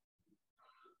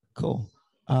Cool.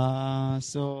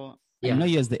 So I know Yeah,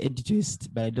 you as the editist,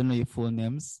 but I don't know your full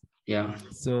names. yeah.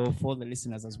 So for the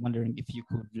listeners, I was wondering if you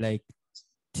could like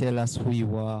tell us who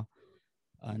you are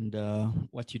and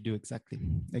what you do exactly,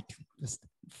 like just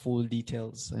full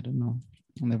details. I don't know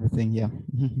and everything. Yeah.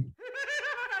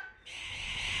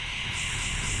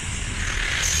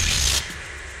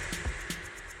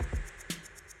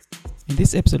 In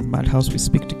this episode of Madhouse, we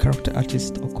speak to character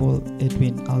artist Okol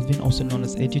Edwin Alvin, also known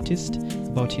as Edutist,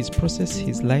 about his process,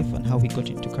 his life, and how he got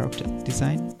into character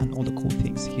design and all the cool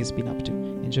things he's been up to.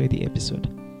 Enjoy the episode.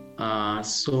 I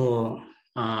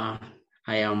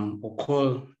am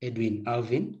Okol Edwin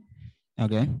Alvin,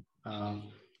 Okay.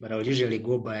 but I would usually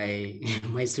go by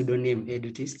my pseudonym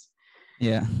Edutist.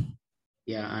 Yeah.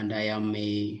 Yeah, and I am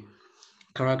a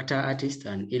character artist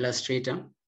and illustrator.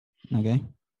 Okay.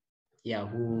 Yeah,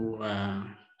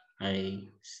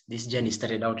 this journey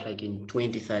started out like in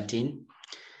 2013,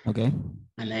 Okay.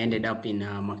 and I ended up in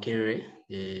Makerere,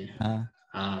 the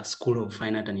School of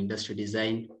Fine Art and Industrial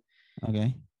Design.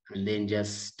 Okay. And then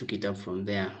just took it up from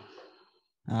there.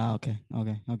 Okay.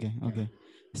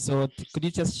 So could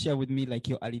you just share with me like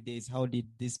your early days? How did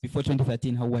this before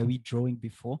 2013? How were we drawing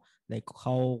before? Like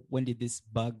when did this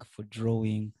bug for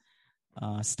drawing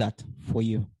start for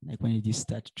you? Like when did you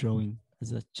start drawing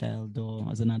as a child or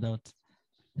as an adult?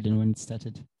 I don't know when it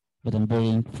started, but I'm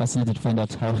very fascinated to find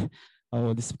out how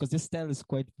this, because this style is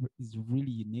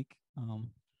really unique.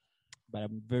 But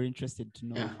I'm very interested to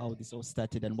know how this all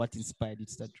started and what inspired you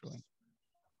to start drawing.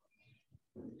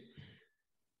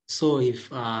 So if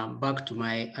back to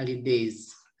my early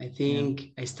days, I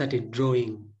think I started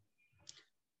drawing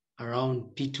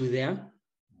around P2 there.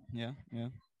 Yeah.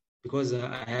 Because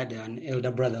I had an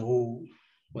elder brother who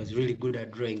was really good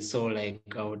at drawing. So like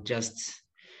I would just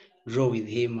draw with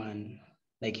him and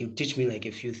like he would teach me like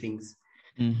a few things.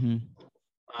 Mm-hmm.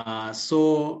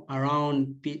 So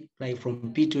around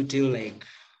from P2 till like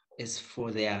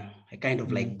S4 there, I kind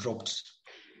of like dropped.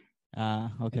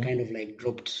 Okay. I kind of like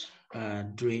dropped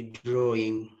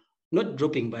drawing, not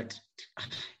dropping, but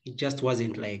it just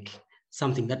wasn't like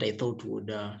something that I thought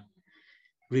would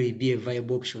really be a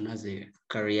viable option as a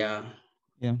career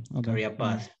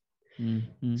path.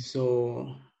 Mm-hmm.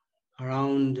 So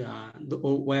around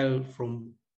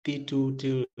from P2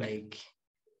 till like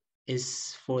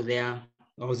S4 there,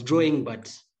 I was drawing, but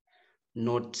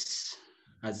not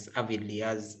as avidly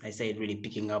as I started really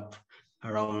picking up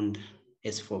around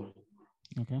S4.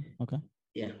 Okay.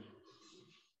 Yeah.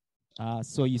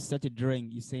 So you started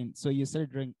drawing. You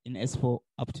started drawing in S4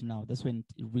 up to now. That's when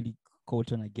it really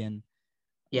caught on again.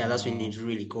 Yeah, that's when it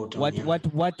really caught on. What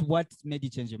made you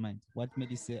change your mind? What made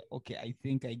you say, okay, I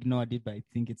think I ignored it, but I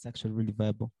think it's actually really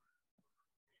viable?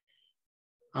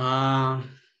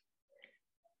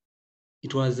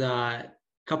 It was a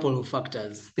couple of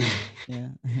factors. Yeah.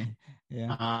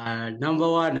 Number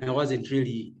one, I wasn't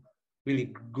really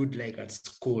good like at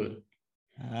school.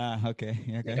 Okay.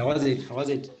 Like I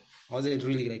wasn't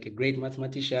really like a great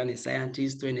mathematician, a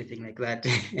scientist, or anything like that.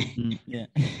 Yeah.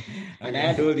 And I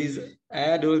had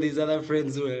all these other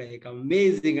friends who were like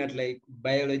amazing at like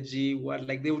biology,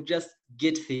 like they would just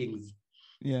get things.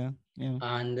 Yeah.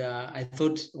 And I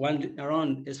thought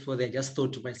around S4, I just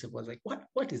thought to myself, I was like,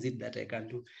 what is it that I can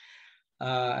do?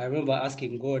 I remember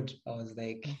asking God, I was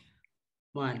like,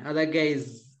 man, other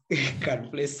guys can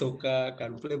play soccer,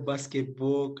 can play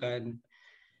basketball, can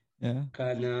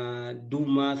do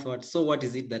math. So what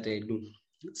is it that I do?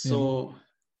 So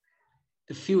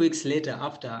a few weeks later,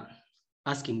 after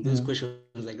asking those questions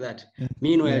like that,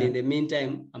 meanwhile, in the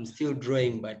meantime, I'm still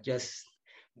drawing, but just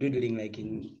doodling like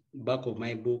in back of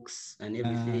my books and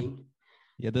everything.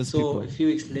 So a few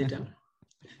weeks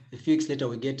later,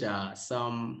 we get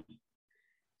some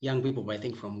young people, I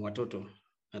think from Watoto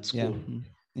at school.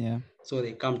 Yeah. So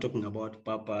they come talking about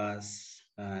purpose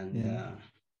and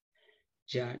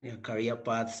career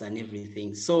paths and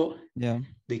everything. So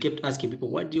they kept asking people,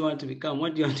 what do you want to become?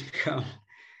 What do you want to become?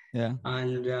 Yeah.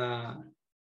 And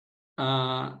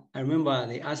I remember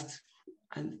they asked,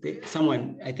 and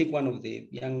someone, I think one of the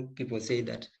young people said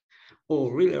that, oh,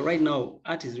 really, right now,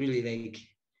 art is really like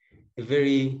a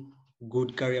very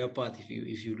good career path if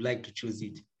you like to choose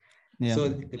it. Yeah. So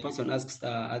the person asks,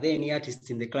 are there any artists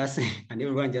in the class? And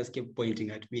everyone just kept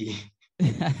pointing at me.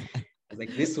 I was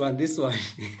like, this one.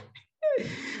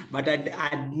 But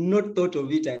I'd not thought of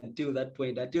it until that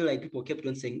point, until like people kept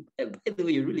on saying, hey, by the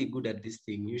way, you're really good at this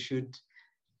thing. You should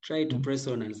try to press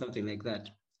on and something like that.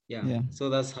 Yeah. So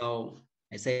that's how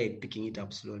I started picking it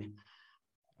up slowly.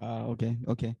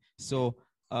 Okay. So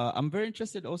I'm very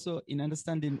interested also in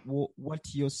understanding what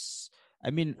your,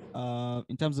 in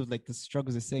terms of like the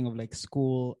struggles you're saying of like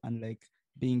school and like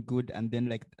being good, and then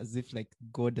like as if like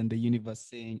God and the universe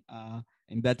saying,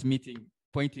 in that meeting,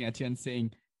 pointing at you and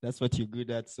saying, that's what you're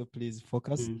good at, so please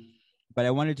focus. But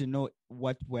I wanted to know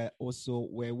what were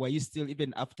you still,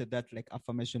 even after that like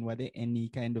affirmation, were there any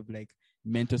kind of like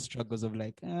mental struggles of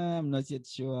like, I'm not yet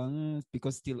sure,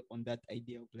 because still on that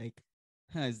idea of like,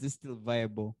 is this still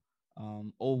viable?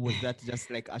 Or was that just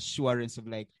like assurance of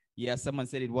like, yeah, someone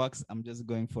said it works, I'm just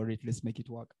going for it, let's make it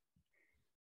work?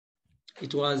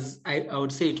 It was, I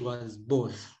would say it was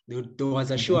both. There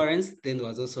was assurance, then there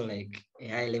was also like a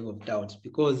high level of doubt,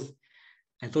 because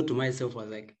I thought to myself, I was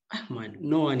like, man,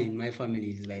 no one in my family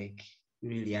is like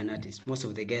really an artist. Most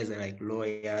of the guys are like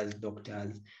lawyers,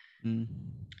 doctors.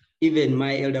 Even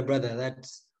my elder brother that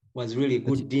was really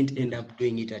good didn't end up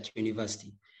doing it at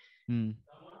university.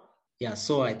 Yeah,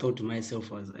 so I thought to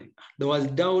myself, I was like, there was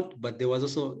doubt, but there was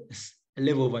also a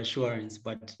level of assurance,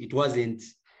 but it wasn't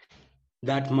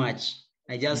that much.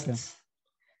 I just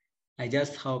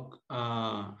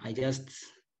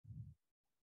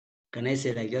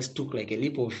took like a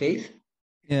leap of faith.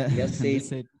 Yeah. Just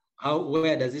said,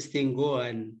 where does this thing go?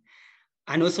 And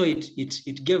also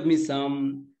it gave me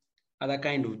some other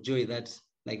kind of joy, that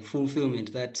like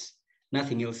fulfillment that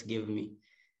nothing else gave me.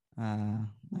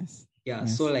 Nice. Yeah.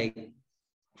 Nice. So like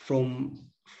from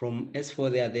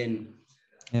S4 there, then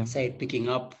started picking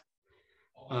up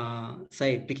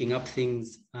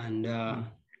things and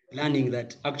learning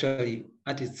that actually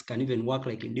artists can even work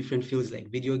like in different fields, like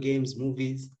video games,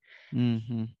 movies.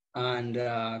 And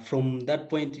from that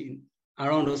point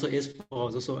around also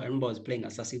S4 I remember I was playing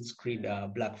Assassin's Creed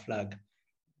Black Flag.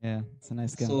 Yeah, it's a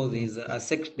nice game. So there's a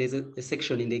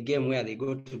section in the game where they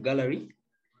go to gallery,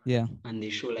 and they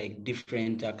show like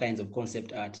different kinds of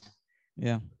concept art.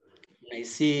 Yeah. And I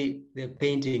see the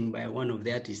painting by one of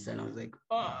the artists, and I was like,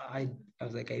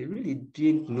 I really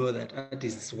didn't know that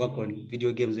artists work on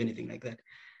video games or anything like that.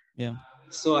 Yeah.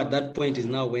 So at that point is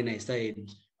now when I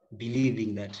started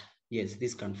believing that yes,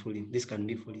 this can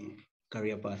be fully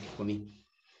career path for me.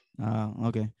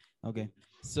 Okay.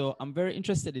 So I'm very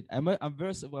interested in. I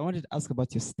wanted to ask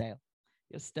about your style.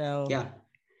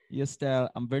 Your style.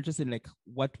 I'm very interested in like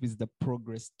what was the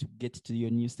progress to get to your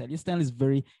new style. Your style is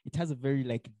it has a very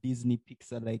like Disney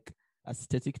Pixar like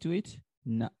aesthetic to it.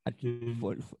 And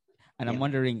I'm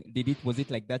wondering, was it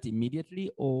like that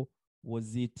immediately, or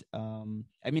was it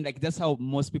I mean, like that's how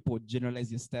most people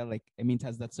generalize your style. Like, I mean, it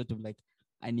has that sort of like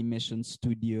animation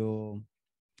studio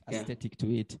aesthetic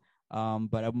to it.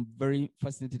 But I'm very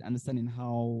fascinated understanding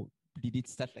how did it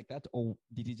start like that, or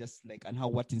did it just like, and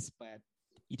what inspired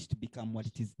it to become what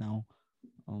it is now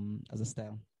as a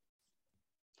style?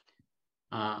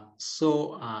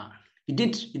 It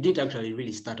didn't actually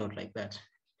really start out like that.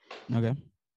 Okay.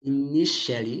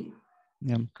 Initially,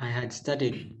 I had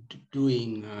started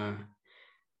doing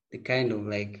the kind of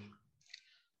like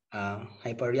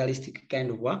hyper-realistic kind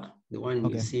of work, the one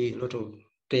you see a lot of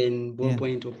pen,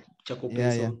 ballpoint, or charcoal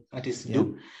pencil artists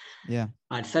do. Yeah.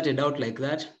 I'd started out like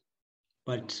that,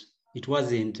 but it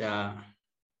wasn't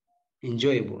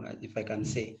enjoyable, if I can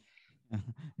say.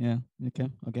 Yeah. Okay.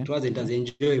 It wasn't as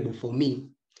enjoyable for me.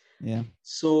 Yeah.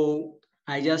 So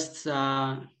I just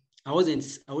I wouldn't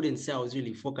say I was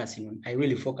really focusing on. I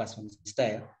really focus on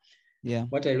style. Yeah.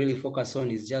 What I really focus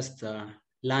on is just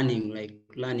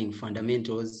learning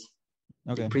fundamentals,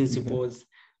 the principles.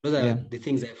 Those are the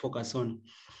things I focus on.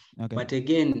 But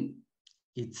again,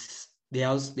 they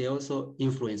also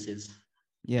influences.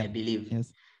 I believe.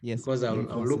 Yes. Because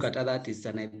I'll look at other artists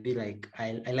and I'd be like,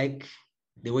 I like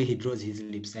the way he draws his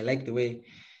lips. I like the way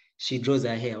she draws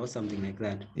her hair or something like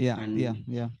that.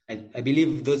 I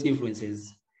believe those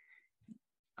influences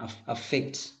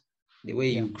affect the way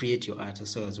you create your art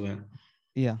also as well.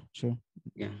 Yeah, true.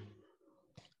 Yeah.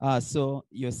 So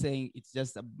you're saying it's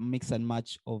just a mix and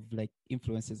match of like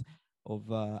influences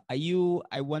of are you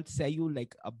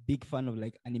like a big fan of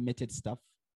like animated stuff,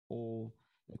 or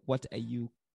like what are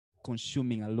you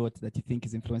consuming a lot that you think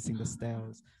is influencing the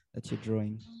styles that you're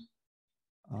drawing?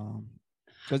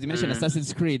 Because you mentioned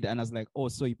Assassin's Creed, and I was like, oh,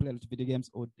 so you play a lot of video games,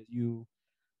 or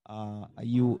are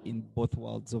you in both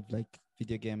worlds of like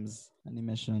video games,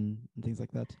 animation, and things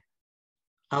like that?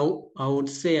 I would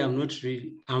say I'm not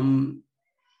really. I'm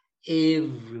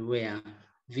everywhere.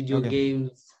 Video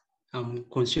games. I'm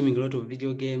consuming a lot of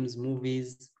video games,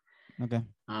 movies. Okay.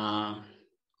 I've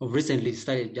recently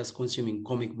started just consuming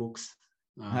comic books.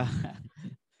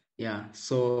 Yeah.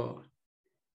 So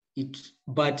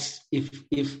but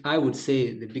if I would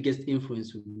say the biggest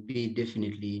influence would be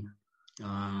definitely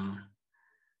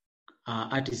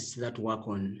artists that work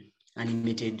on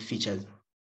animated features.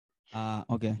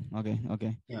 Okay.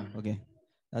 Yeah. Okay.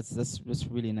 That's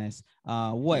really nice.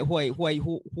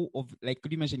 Who of, like,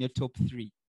 could you mention your top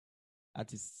 3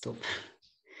 artists? Top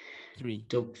 3.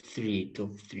 Top three.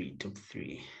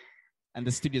 And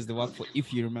the studios they work for,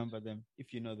 if you remember them,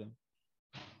 if you know them.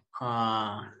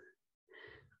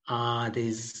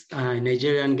 There's a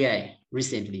Nigerian guy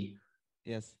recently.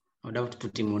 Yes. I would have to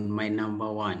put him on my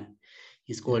number 1.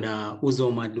 He's called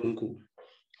Uzoma Dunku.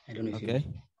 I don't know if you.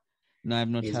 No, I've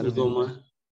not heard Uzoma. of him.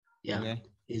 Yeah. Okay.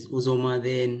 Is Uzoma,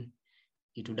 then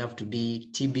it would have to be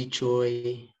TB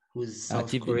Choi, who's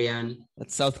South Korean.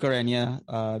 That's South Korean, yeah.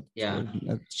 Yeah.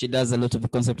 She does a lot of the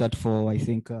concept art for, I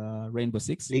think, Rainbow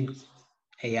Six. League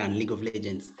of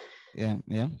Legends. Yeah.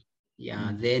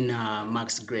 Yeah. Then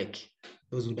Max Greg.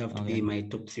 Those would have to be my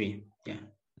top 3. Yeah.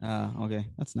 Okay.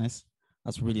 That's nice.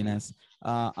 That's really nice.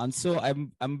 And so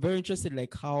I'm very interested,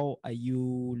 like, how are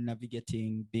you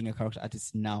navigating being a character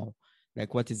artist now?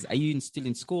 Like, are you still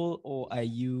in school, or are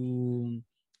you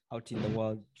out in the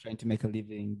world trying to make a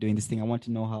living doing this thing? I want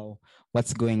to know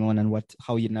what's going on and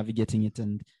how you're navigating it,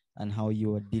 and how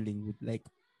you are dealing with, like,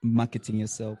 marketing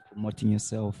yourself, promoting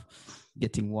yourself,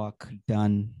 getting work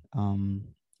done.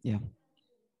 Yeah.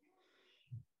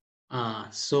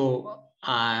 So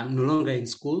I'm no longer in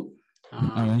school.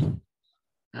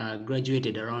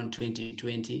 Graduated around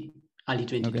 2020, early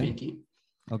 2020.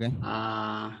 Okay.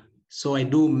 So I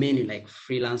do mainly like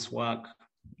freelance work.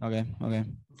 Okay.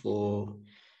 For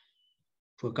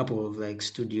a couple of like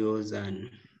studios and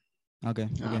how can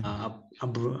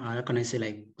I say,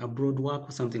 like abroad work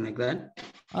or something like that.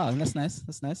 Oh, that's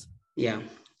nice. Yeah.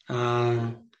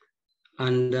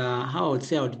 And how I would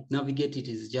say I would navigate it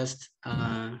is just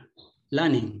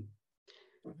learning.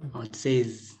 I would say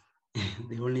is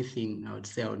the only thing I would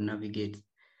say I would navigate.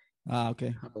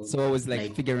 Okay. So always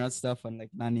like figuring out stuff and like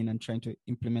learning and trying to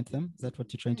implement them. Is that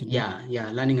what you're trying to do?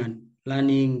 Yeah.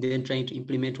 Learning, then trying to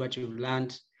implement what you've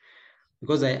learned.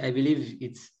 Because I believe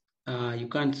it's you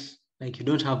can't, like, you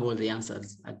don't have all the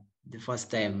answers at the first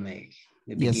time, like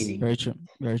the beginning. Very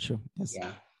true. Yes.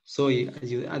 Yeah. So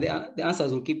the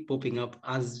answers will keep popping up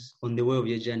as on the way of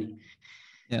your journey.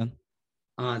 Yeah.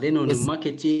 Then on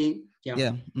marketing.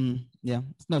 Yeah.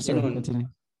 No, sorry. Continue.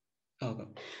 Okay.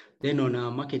 Then on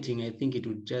marketing, I think it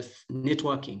would just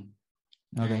networking.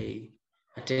 Okay.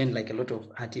 I attend like a lot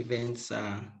of art events.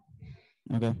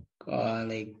 Okay.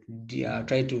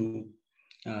 Try to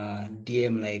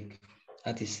DM like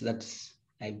artists that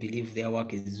I believe their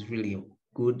work is really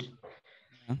good.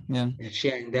 Yeah.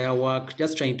 Sharing their work,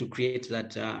 just trying to create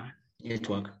that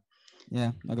network.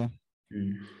 Yeah. Okay.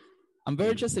 I'm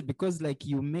very interested because, like,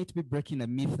 you might be breaking a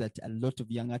myth that a lot of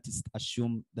young artists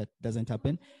assume that doesn't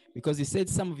happen, because you said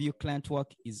some of your client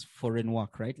work is foreign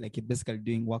work, right? Like, you're basically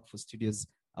doing work for studios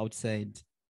outside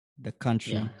the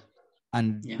country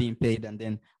and being paid,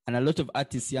 and a lot of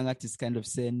artists, young artists, kind of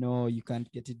say, no, you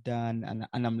can't get it done,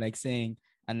 and I'm like saying,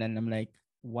 and then I'm like,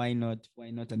 why not?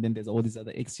 And then there's all these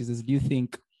other excuses. Do you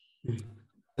think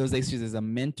those excuses are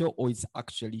mental, or it's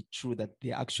actually true that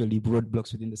they're actually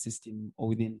roadblocks within the system or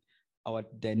within our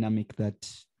dynamic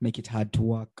that make it hard to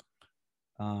work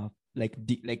like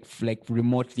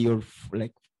remotely or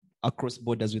like across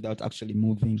borders without actually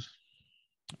moving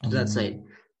to that side?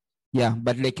 Yeah,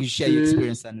 but like, you share your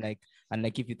experience and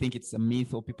if you think it's a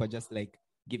myth, or people are just like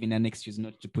giving an excuse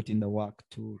not to put in the work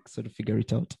to sort of figure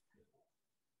it out.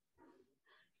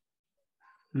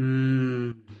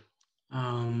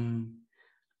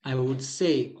 I would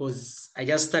say, because I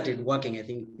just started working, I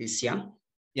think this year.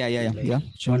 Yeah.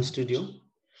 Sure. One studio.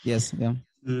 Yes. Yeah.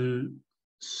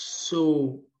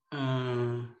 So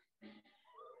on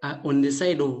the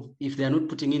side of, if they are not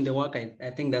putting in the work, I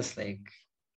think that's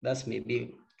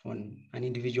maybe on an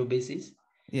individual basis.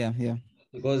 Yeah.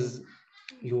 Because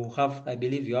I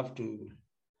believe you have to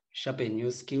sharpen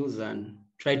your skills and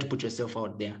try to put yourself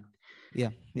out there.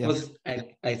 Yeah. Because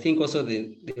I think also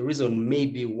the reason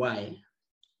maybe why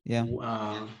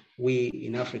we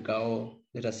in Africa, or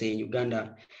let us say in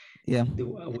Uganda,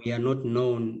 we are not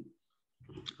known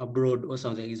abroad or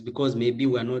something, is because maybe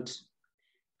we are not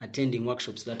attending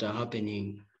workshops that are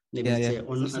happening, maybe say an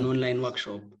online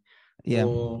workshop,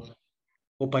 or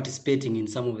participating in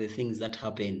some of the things that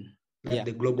happen, like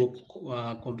the global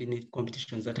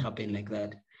competitions that happen like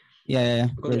that. Yeah.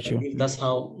 Because I believe that's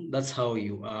how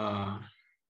you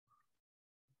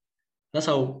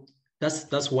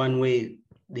that's one way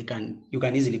you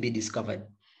can easily be discovered.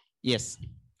 Yes.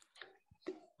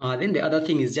 Then the other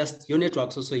thing is just your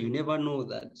networks also. You never know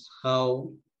that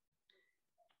how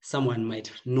someone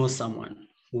might know someone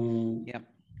who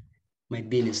might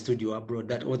be in a studio abroad,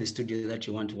 that or the studio that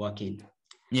you want to work in.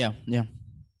 Yeah.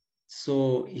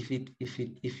 So if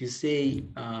you say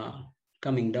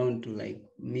coming down to like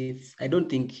myths, I don't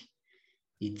think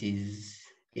it is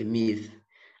a myth.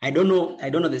 I don't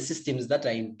know the systems that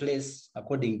are in place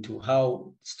according to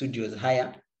how studios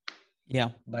hire. Yeah.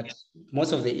 But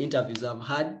most of the interviews I've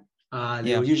had,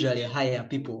 they Yeah. will usually hire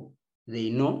people they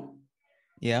know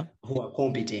Yeah. who are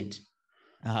competent.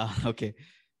 Okay.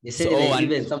 They say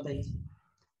even sometimes,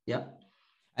 yeah.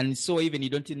 And so even you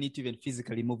don't need to even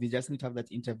physically move. You just need to have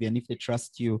that interview. And if they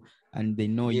trust you and they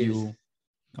know you,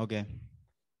 okay.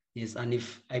 Yes, and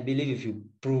I believe if you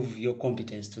prove your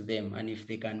competence to them and if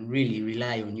they can really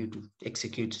rely on you to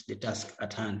execute the task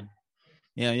at hand.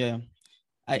 Yeah.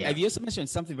 I've also mentioned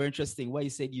something very interesting where you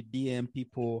said you DM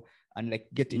people and like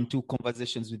get into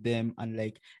conversations with them. And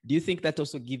like, do you think that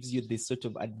also gives you this sort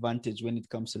of advantage when it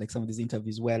comes to like some of these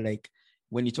interviews where like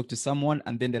when you talk to someone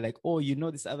and then they're like, oh, you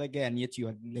know this other guy, and yet you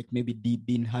are like maybe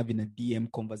been having a DM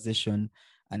conversation,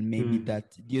 and maybe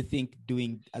that, do you think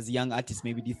doing as young artists,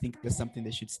 maybe do you think there's something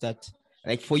they should start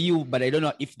like for you? But I don't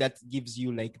know if that gives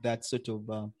you like that sort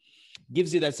of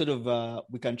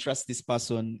we can trust this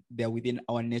person, they're within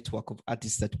our network of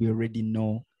artists that we already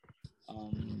know,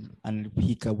 and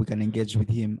we can engage with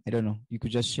him. I don't know, you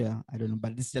could just share. I don't know,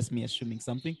 but this is just me assuming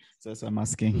something, so that's what I'm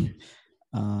asking.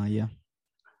 Yeah,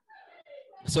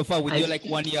 so far with your like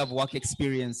 1 year of work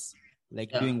experience,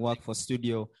 like doing work for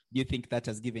studio, do you think that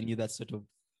has given you that sort of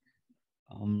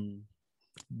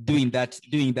doing that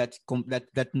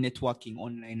networking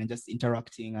online and just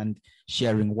interacting and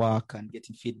sharing work and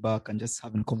getting feedback and just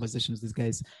having conversations with these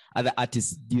guys, other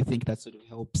artists, do you think that sort of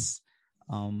helps?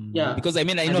 Because I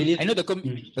mean, I know the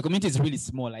community is really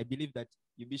small. I believe that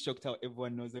you'd be shocked how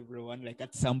everyone knows everyone, like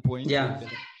at some point.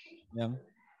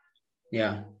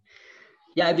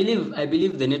 I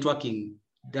believe the networking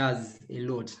does a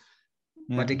lot,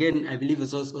 but again, I believe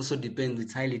it also depends.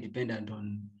 It's highly dependent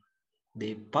on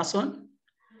the person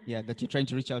that you're trying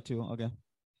to reach out to. Okay.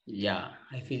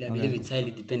 I believe it's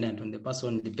highly dependent on the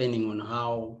person, depending on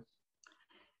how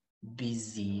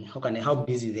busy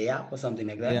they are or something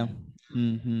like that.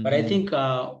 But I think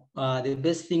the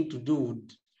best thing to do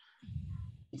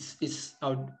I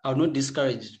would not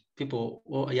discourage people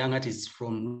or young artists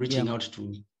from reaching out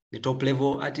to the top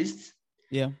level artists.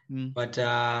 But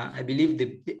I believe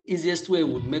the easiest way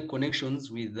would make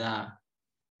connections with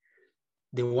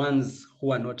the ones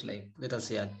who are not, like, let us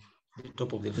say, at the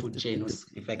top of the food chain,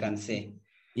 if I can say.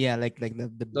 Like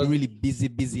the really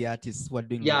busy artists who are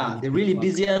doing the really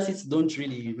busy artists don't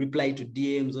really reply to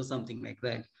DMs or something like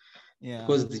that.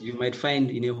 Because you might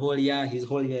find in a whole year, his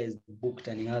whole year is booked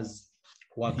and he has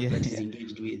work that he's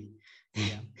engaged with.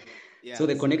 So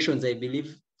the connections I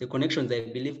believe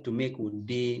to make would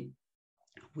be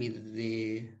with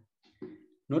the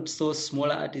not so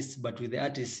smaller artists, but with the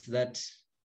artists that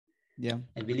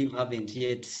I believe haven't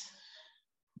yet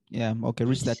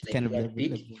reached that kind of level.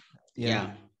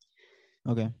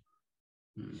 Okay.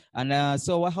 And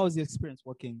so how's your experience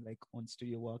working like on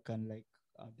studio work and like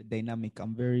the dynamic?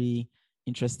 I'm very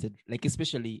interested, like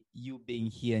especially you being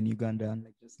here in Uganda, and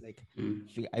like just like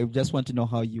I just want to know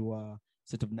how you are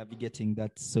sort of navigating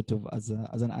that sort of as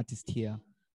an artist here,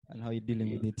 and how you're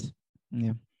dealing with it.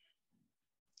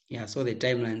 So the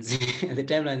timelines the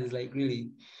timeline is like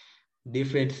really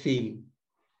different thing.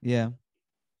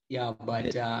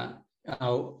 But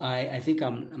I think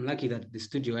I'm lucky that the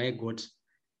studio I got,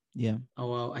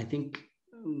 I think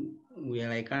we are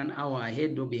like an hour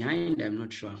ahead or behind. I'm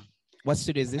not sure. What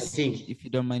studio is this? If you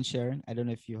don't mind sharing, I don't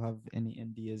know if you have any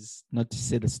NDAs, not to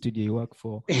say the studio you work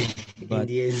for, but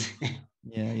NDAs.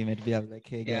 You might be like,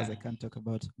 hey guys, I can't talk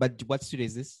about. But what studio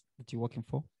is this that you're working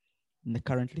for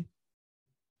currently?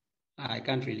 I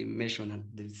can't really mention at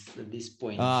this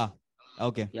point.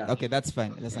 Okay. Okay, that's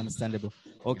fine. That's understandable.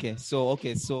 Okay, so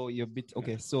you're a bit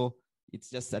so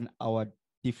it's just an hour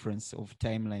difference of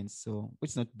timelines, so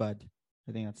which is not bad.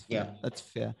 I think that's fair. That's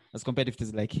fair. As compared if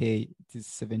it's like, hey, it is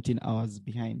 17 hours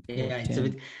behind. It's a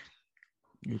bit.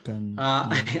 You can.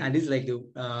 And it's like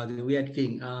the weird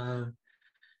thing.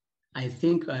 I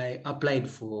think I applied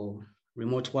for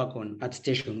remote work on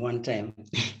ArtStation one time.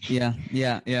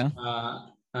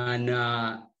 And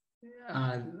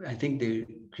I think the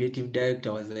creative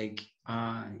director was like,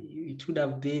 it would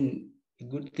have been a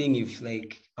good thing if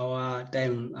like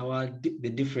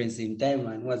the difference in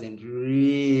timeline wasn't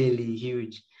really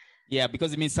huge.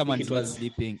 Because it means someone's not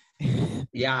sleeping.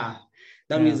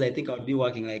 That means I think I would be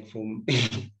working like from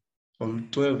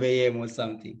 12 a.m. or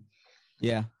something.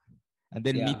 And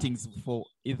then meetings for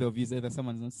either of you, either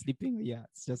someone's not sleeping.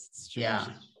 It's just strange.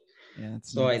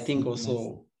 So I think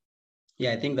also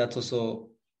nice. I think that's also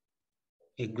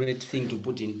a great thing to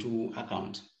put into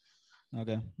account.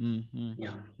 Okay. When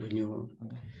you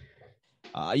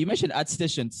You mentioned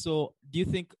ArtStation. So do you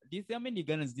think how many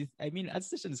Ugandans?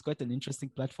 ArtStation is quite an interesting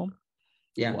platform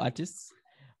for artists,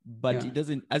 but it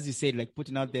doesn't, as you said, like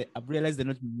putting out there. I've realized there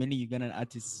are not many Ugandan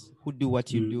artists who do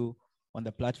what you do on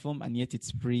the platform, and yet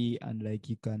it's free, and like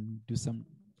you can do some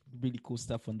really cool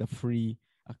stuff on the free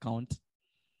account.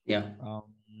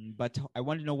 But I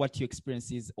want to know what your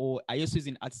experience is, or are you also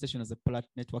using ArtStation as a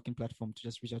networking platform to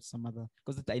just reach out to some other,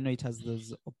 because I know it has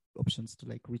those options to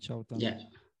like reach out.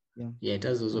 It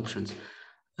has those options.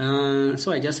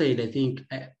 So I just said, I think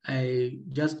I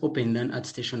just opened an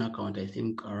ArtStation account, I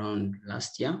think around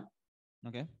last year.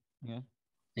 Okay.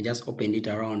 I just opened it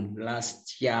around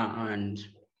last year, and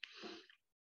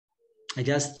I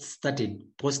just started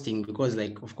posting because,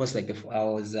 like, of course, like if I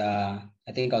was, I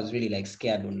think I was really like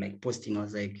scared on like posting. I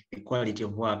was like, the quality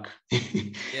of work.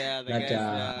 The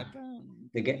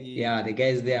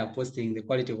guys there are posting, the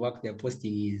quality of work they're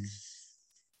posting is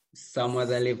some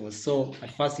other level. So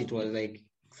at first it was like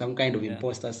some kind of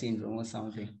imposter syndrome or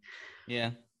something.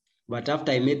 But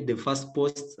after I made the first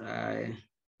post, I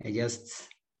just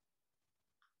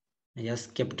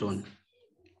kept on.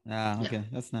 Okay.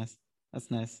 That's nice.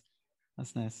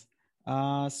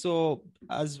 So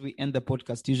as we end the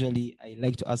podcast, usually I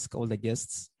like to ask all the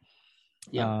guests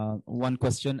one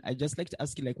question. I just like to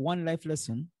ask you like one life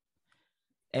lesson.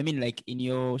 I mean, like in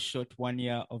your short 1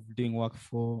 year of doing work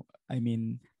for,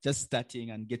 just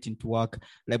starting and getting to work,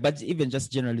 like, but even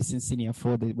just generally since senior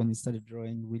 4, when you started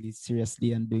drawing really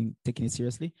seriously and taking it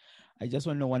seriously, I just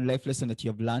want to know one life lesson that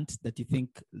you have learned that you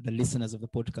think the listeners of the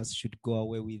podcast should go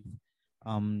away with,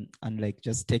 and like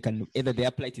just take, and either they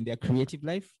apply it in their creative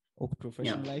life or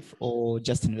professional life, or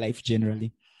just in life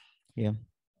generally.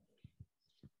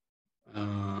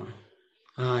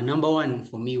 Number one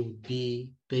for me would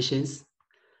be patience.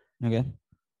 Okay.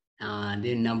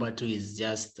 Then number 2 is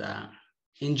just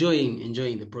enjoying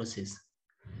the process.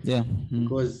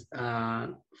 Because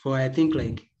for I think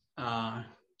like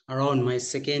around my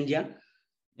second year,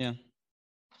 I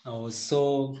was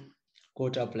so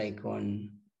caught up like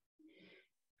on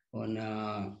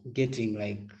getting,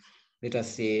 like, let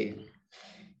us say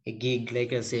a gig,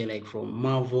 like I say, like from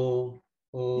Marvel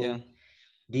or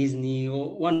Disney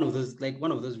or one of those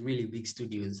really big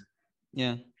studios.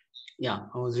 I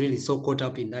was really so caught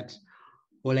up in that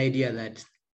whole idea that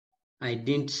I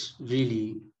didn't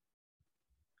really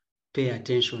pay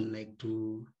attention like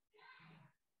to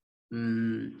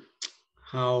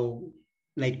how,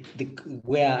 like,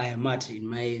 where I am at in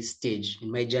my stage, in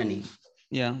my journey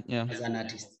as an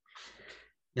artist.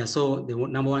 So the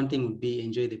number one thing would be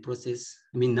enjoy the process.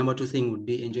 Number 2 thing would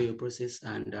be enjoy your process,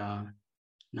 and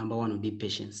number 1 would be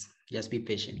patience. Just be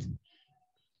patient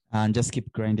and just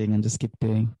keep grinding and just keep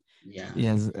doing.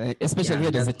 Especially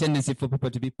here, there's a tendency for people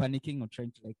to be panicking or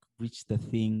trying to like reach the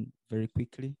thing very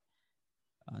quickly,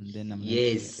 and then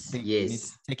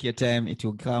take your time. It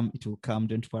will come.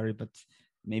 Don't worry. But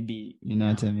maybe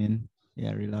what I mean.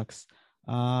 Relax.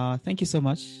 Thank you so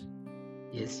much.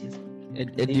 Yes.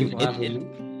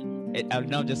 I'll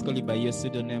now just call you by your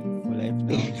pseudonym for life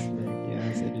now.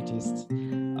 As Editist.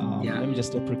 Let me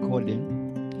just stop recording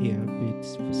here a bit.